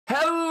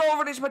Hello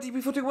everybody, it's my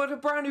DB14 with a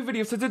brand new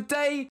video. So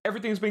today,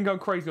 everything's been going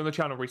crazy on the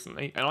channel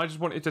recently, and I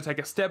just wanted to take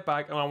a step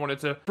back and I wanted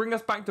to bring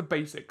us back to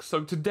basics.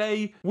 So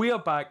today, we are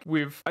back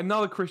with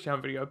another Christian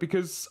video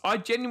because I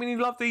genuinely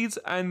love these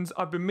and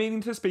I've been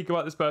meaning to speak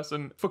about this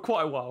person for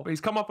quite a while.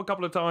 He's come up a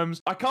couple of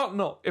times. I can't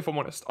not, if I'm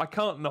honest. I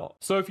can't not.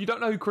 So if you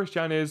don't know who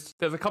Christian is,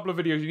 there's a couple of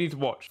videos you need to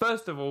watch.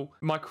 First of all,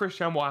 my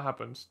Christian What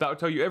Happened. That will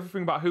tell you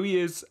everything about who he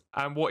is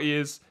and what he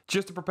is,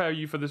 just to prepare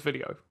you for this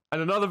video.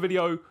 And another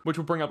video, which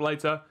we'll bring up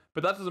later,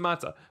 but that doesn't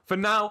matter. For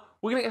now,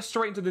 we're gonna get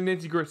straight into the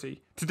nitty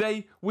gritty.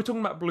 Today, we're talking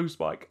about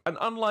BlueSpike. And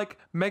unlike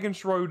Megan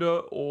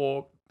Schroeder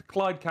or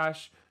Clyde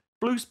Cash,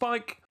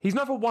 BlueSpike, he's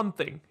not for one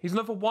thing. He's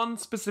not for one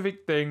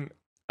specific thing.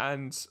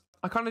 And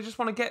I kind of just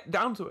want to get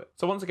down to it.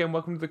 So once again,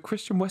 welcome to the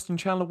Christian Western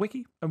Chandler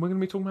Wiki. And we're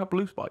gonna be talking about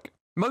BlueSpike.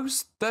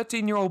 Most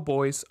 13-year-old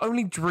boys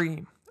only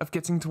dream of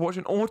getting to watch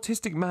an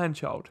autistic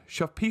man-child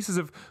shove pieces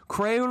of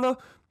Crayola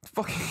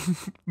fucking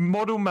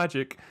model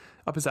magic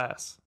up his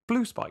ass.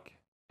 BlueSpike,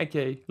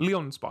 A.K.A.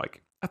 Leon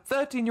Spike, a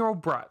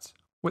 13-year-old brat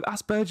with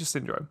Asperger's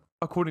syndrome,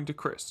 according to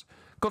Chris,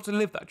 got to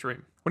live that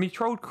dream when he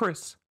trolled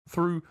Chris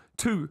through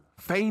two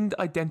feigned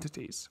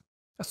identities.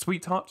 A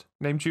sweetheart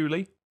named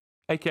Julie,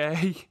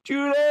 A.K.A.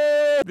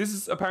 JULAAAY! This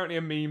is apparently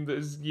a meme that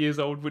is years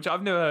old, which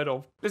I've never heard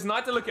of. Listen, I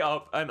had to look it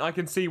up, and I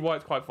can see why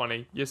it's quite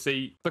funny. You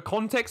see, the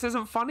context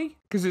isn't funny,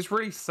 because it's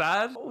really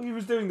sad. He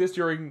was doing this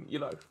during, you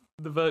know,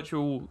 the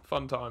virtual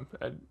fun time,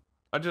 and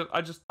I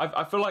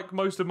feel like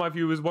most of my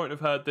viewers won't have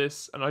heard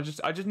this, and I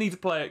just need to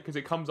play it because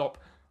it comes up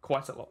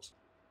quite a lot.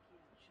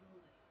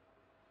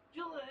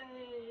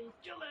 JULAAAY!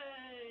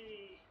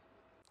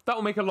 That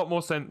will make a lot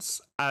more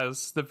sense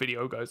as the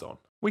video goes on.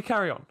 We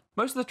carry on.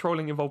 Most of the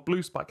trolling involved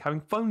BlueSpike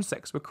having phone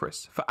sex with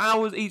Chris for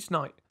hours each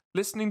night,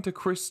 listening to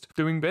Chris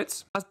doing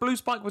bits. As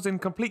BlueSpike was in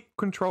complete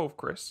control of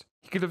Chris,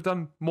 he could have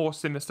done more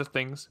sinister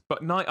things,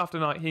 but night after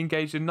night he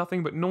engaged in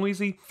nothing but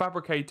noisy,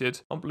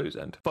 fabricated, on Blue's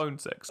end, phone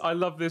sex. I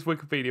love this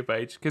Wikipedia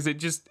page because it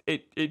just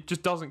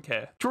doesn't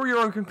care. Draw your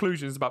own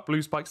conclusions about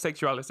BlueSpike's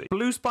sexuality.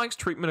 BlueSpike's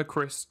treatment of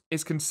Chris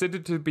is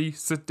considered to be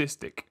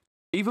sadistic,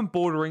 even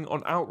bordering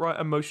on outright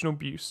emotional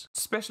abuse,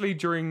 especially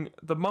during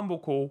the mumble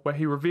call where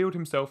he revealed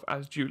himself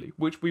as Julie,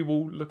 which we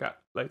will look at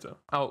later.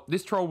 Now,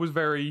 this troll was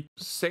very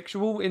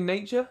sexual in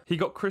nature. He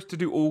got Chris to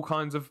do all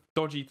kinds of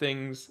dodgy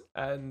things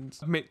and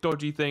admit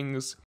dodgy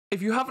things.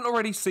 If you haven't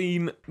already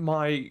seen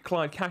my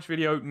Clyde Cash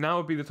video, now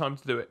would be the time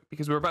to do it,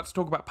 because we're about to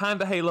talk about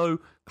Panda Halo,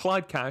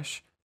 Clyde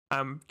Cash,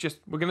 we're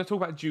going to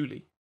talk about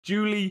Julie.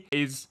 Julie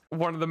is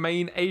one of the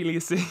main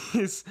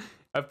aliases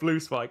of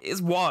BlueSpike. It's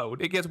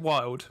wild. It gets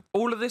wild.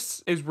 All of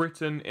this is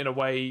written in a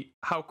way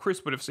how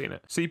Chris would have seen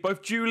it. See,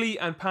 both Julie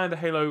and Panda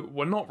Halo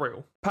were not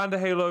real. Panda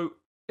Halo,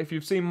 if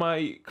you've seen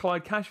my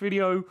Clyde Cash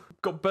video,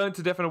 got burnt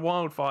to death in a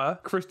wildfire.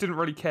 Chris didn't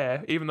really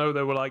care, even though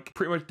they were like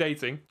pretty much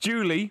dating.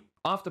 Julie,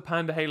 after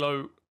Panda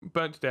Halo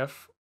burnt to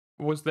death,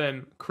 was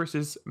then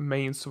Chris's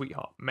main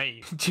sweetheart.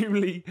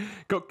 Julie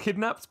got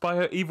kidnapped by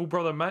her evil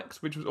brother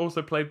Max, which was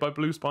also played by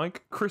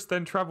BlueSpike. Chris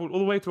then travelled all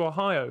the way to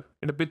Ohio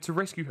in a bid to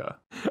rescue her.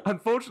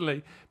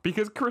 Unfortunately,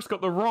 because Chris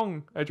got the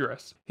wrong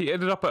address, he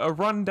ended up at a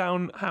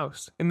rundown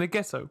house in the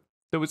ghetto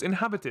that was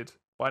inhabited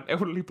by an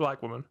elderly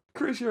black woman.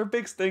 Chris, you're a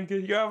big stinker.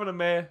 You're having a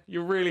mare.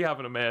 You're really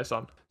having a mare,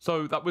 son.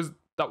 So that was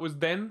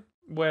then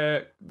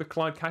where the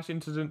Clyde Cash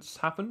incidents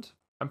happened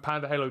and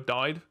Panda Halo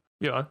died.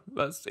 You know,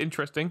 that's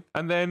interesting.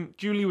 And then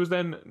Julie was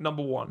then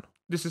number one.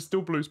 This is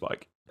still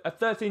BlueSpike. A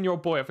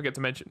 13-year-old boy, I forget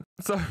to mention.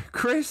 So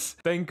Chris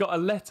then got a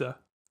letter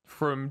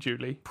from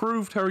Julie,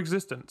 proved her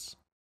existence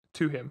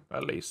to him,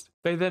 at least.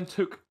 They then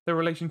took their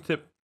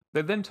relationship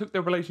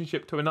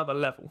to another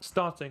level,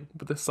 starting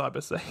with the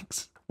cyber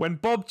sex. When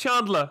Bob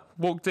Chandler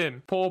walked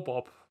in, poor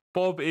Bob.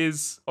 Bob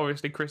is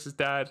obviously Chris's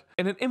dad.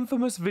 In an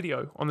infamous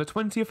video on the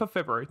 20th of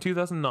February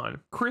 2009,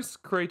 Chris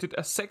created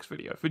a sex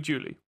video for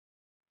Julie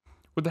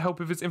with the help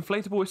of his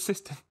inflatable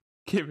assistant,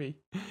 Kimmy,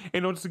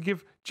 in order to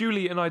give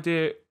Julie an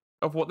idea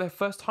of what their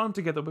first time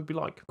together would be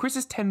like.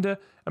 Chris's tender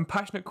and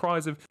passionate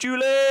cries of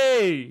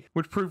 "Julie"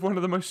 would prove one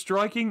of the most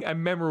striking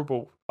and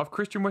memorable of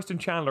Christian Western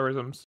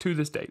Chandlerisms to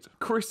this date.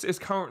 Chris is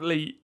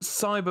currently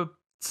cyber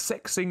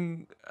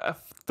sexing a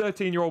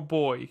 13-year-old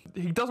boy.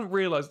 He doesn't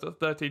realise that a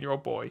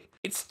 13-year-old boy.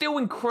 It's still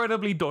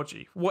incredibly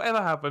dodgy.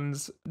 Whatever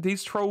happens,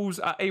 these trolls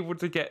are able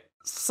to get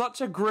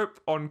such a grip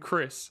on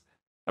Chris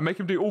and make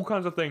him do all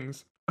kinds of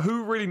things.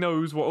 Who really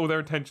knows what all their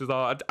intentions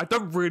are? I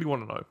don't really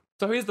want to know.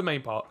 So here's the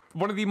main part.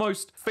 One of the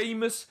most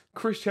famous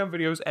Christian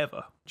videos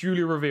ever.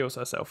 Julie reveals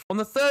herself. On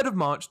the 3rd of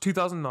March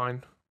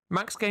 2009,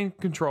 Max gained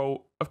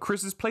control of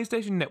Chris's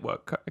PlayStation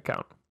Network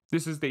account.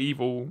 This is the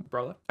evil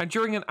brother. And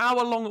during an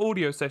hour-long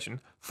audio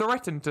session,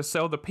 threatened to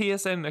sell the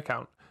PSN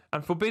account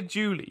and forbid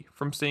Julie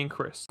from seeing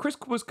Chris. Chris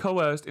was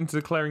coerced into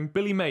declaring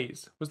Billy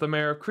Mays was the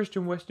mayor of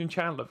Christian Western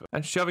Chandler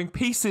and shoving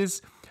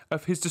pieces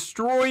of his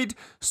destroyed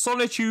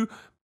Sonichu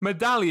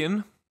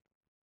medallion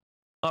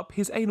up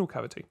his anal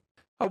cavity.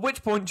 At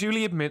which point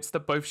Julie admits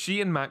that both she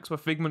and Max were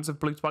figments of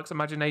BlueSpike's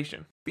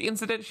imagination. The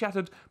incident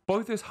shattered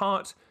both his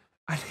heart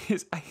and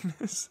his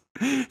anus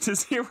to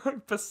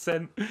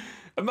 0%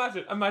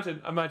 Imagine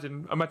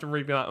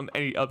reading that on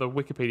any other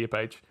Wikipedia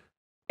page.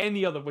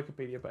 Any other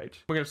Wikipedia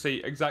page. We're going to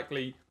see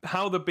exactly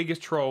how the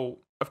biggest troll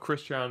of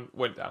Chris Chan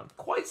went down.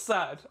 Quite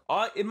sad.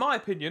 In my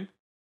opinion,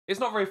 it's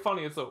not very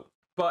funny at all.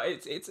 But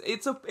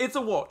it's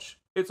a watch.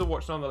 It's a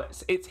watch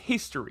nonetheless. It's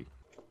history.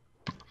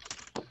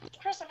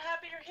 Chris, I'm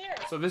happy you're here.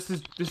 So this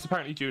is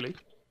apparently Julie.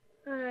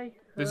 Hi.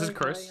 This is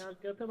Chris. Hi,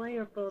 I've got my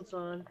earphones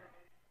on.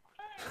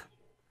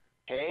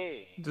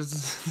 Hey.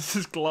 This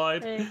is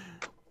Clyde. Hey.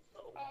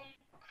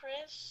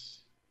 Chris?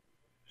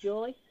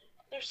 Julie?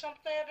 There's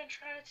something I've been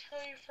trying to tell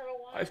you for a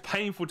while. It's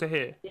painful to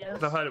hear.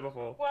 Yes. I've heard it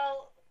before.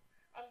 Well,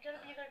 I'm gonna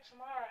be there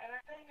tomorrow, and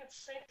I think it's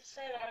safe to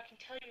say that I can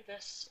tell you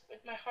this with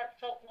my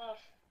heartfelt love.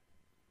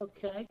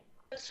 Okay.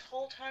 This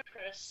whole time,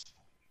 Chris,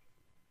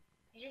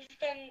 you've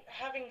been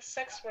having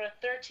sex with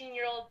a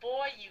 13-year-old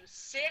boy, you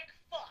sick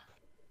fuck.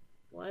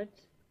 What?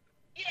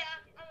 Yeah,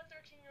 I'm a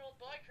 13-year-old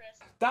boy,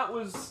 Chris. That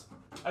was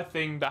a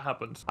thing that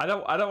happened. I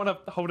don't want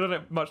to hold on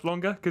it much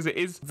longer because it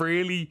is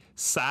really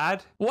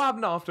sad. What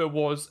happened after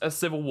was a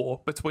civil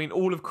war between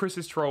all of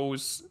Chris's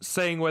trolls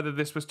saying whether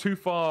this was too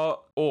far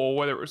or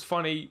whether it was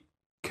funny.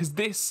 Because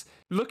this,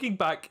 looking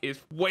back, is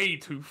way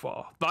too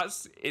far.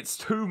 It's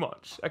too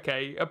much.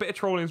 Okay, a bit of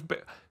trolling is a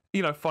bit,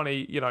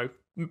 funny.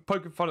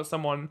 Poking fun at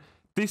someone.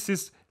 This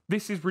is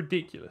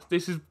ridiculous.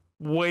 This is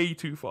way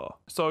too far.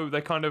 So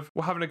they kind of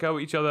were having a go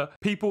at each other.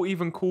 People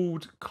even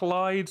called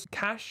Clyde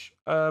Cash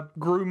a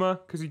groomer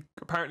because he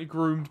apparently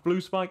groomed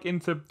BlueSpike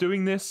into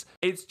doing this.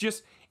 It's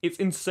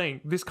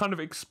insane. This kind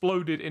of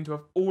exploded into an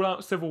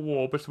all-out civil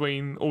war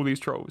between all these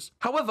trolls.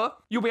 However,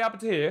 you'll be happy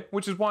to hear,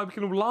 which is why we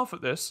can all laugh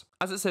at this,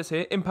 as it says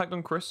here, impact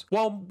on Chris.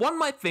 While one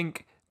might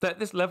think that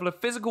this level of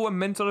physical and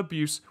mental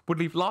abuse would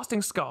leave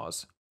lasting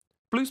scars,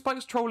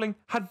 BlueSpike's trolling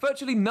had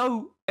virtually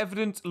no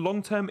evident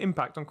long-term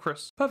impact on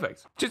Chris.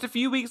 Perfect. Just a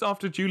few weeks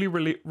after Julie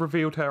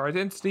revealed her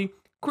identity,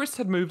 Chris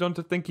had moved on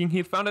to thinking he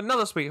had found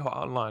another sweetheart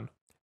online.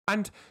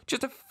 And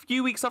just a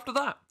few weeks after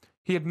that,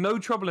 he had no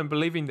trouble in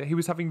believing that he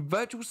was having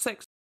virtual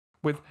sex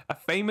with a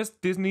famous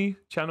Disney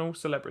Channel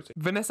celebrity.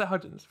 Vanessa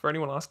Hudgens, for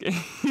anyone asking.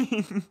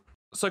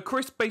 So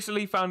Chris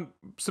basically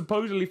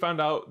supposedly found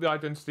out the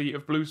identity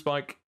of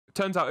BlueSpike.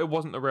 Turns out it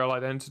wasn't the real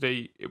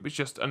identity. It was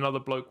just another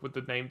bloke with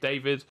the name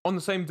David. On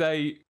the same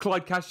day,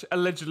 Clyde Cash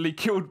allegedly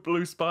killed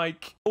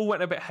BlueSpike. All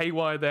went a bit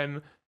haywire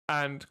then,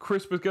 and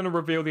Chris was going to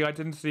reveal the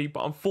identity,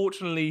 but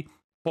unfortunately,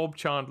 Bob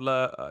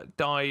Chandler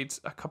died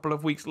a couple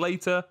of weeks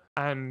later,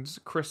 and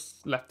Chris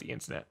left the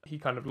internet. He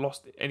kind of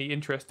lost any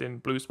interest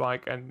in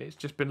BlueSpike, and it's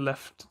just been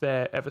left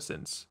there ever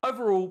since.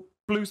 Overall,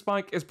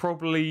 BlueSpike is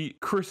probably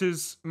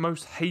Chris's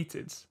most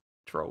hated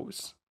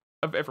trolls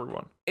of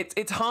everyone.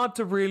 It's hard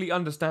to really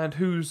understand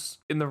who's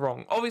in the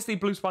wrong. Obviously,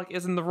 BlueSpike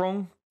is in the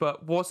wrong,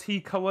 but was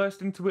he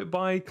coerced into it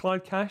by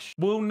Clyde Cash?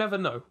 We'll never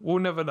know. We'll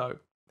never know.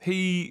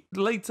 He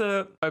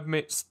later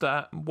admits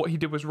that what he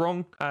did was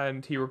wrong,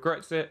 and he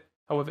regrets it.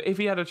 However, if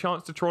he had a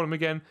chance to troll him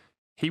again,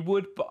 he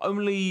would, but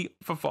only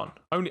for fun.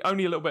 Only a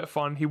little bit of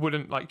fun. He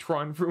wouldn't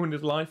try and ruin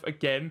his life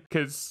again,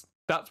 because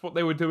that's what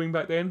they were doing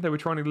back then. They were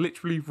trying to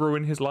literally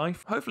ruin his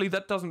life. Hopefully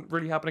that doesn't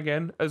really happen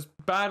again. As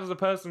bad as a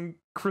person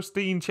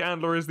Christine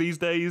Chandler is these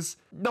days,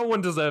 no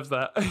one deserves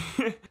that.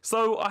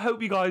 So I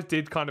hope you guys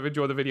did kind of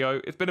enjoy the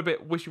video. It's been a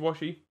bit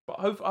wishy-washy, but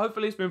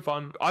hopefully it's been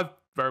fun. I've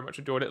very much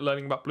enjoyed it,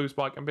 learning about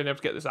BlueSpike and being able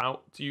to get this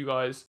out to you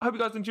guys. I hope you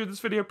guys enjoyed this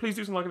video. Please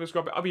do something like and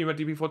subscribe. I'll be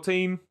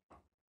DB14.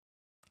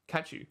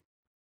 Catch you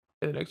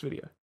in the next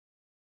video.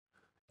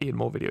 Ian,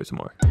 more videos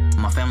tomorrow.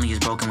 My family is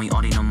broken, we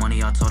all need no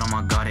money, I told them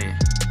I got it.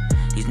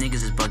 These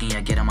niggas is bugging, I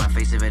get on my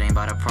face if it ain't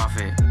about a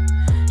profit.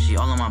 She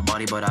all on my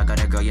body, but I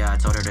got a girl, yeah, I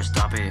told her to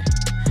stop it.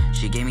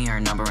 She gave me her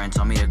number and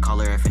told me to call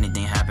her if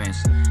anything happens.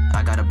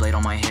 I got a blade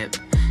on my hip,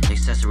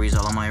 accessories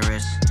all on my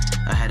wrist.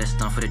 I had a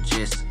stunt for the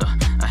gist,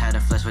 I had a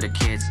flex for the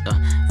kids,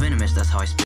 venomous, that's how I spit.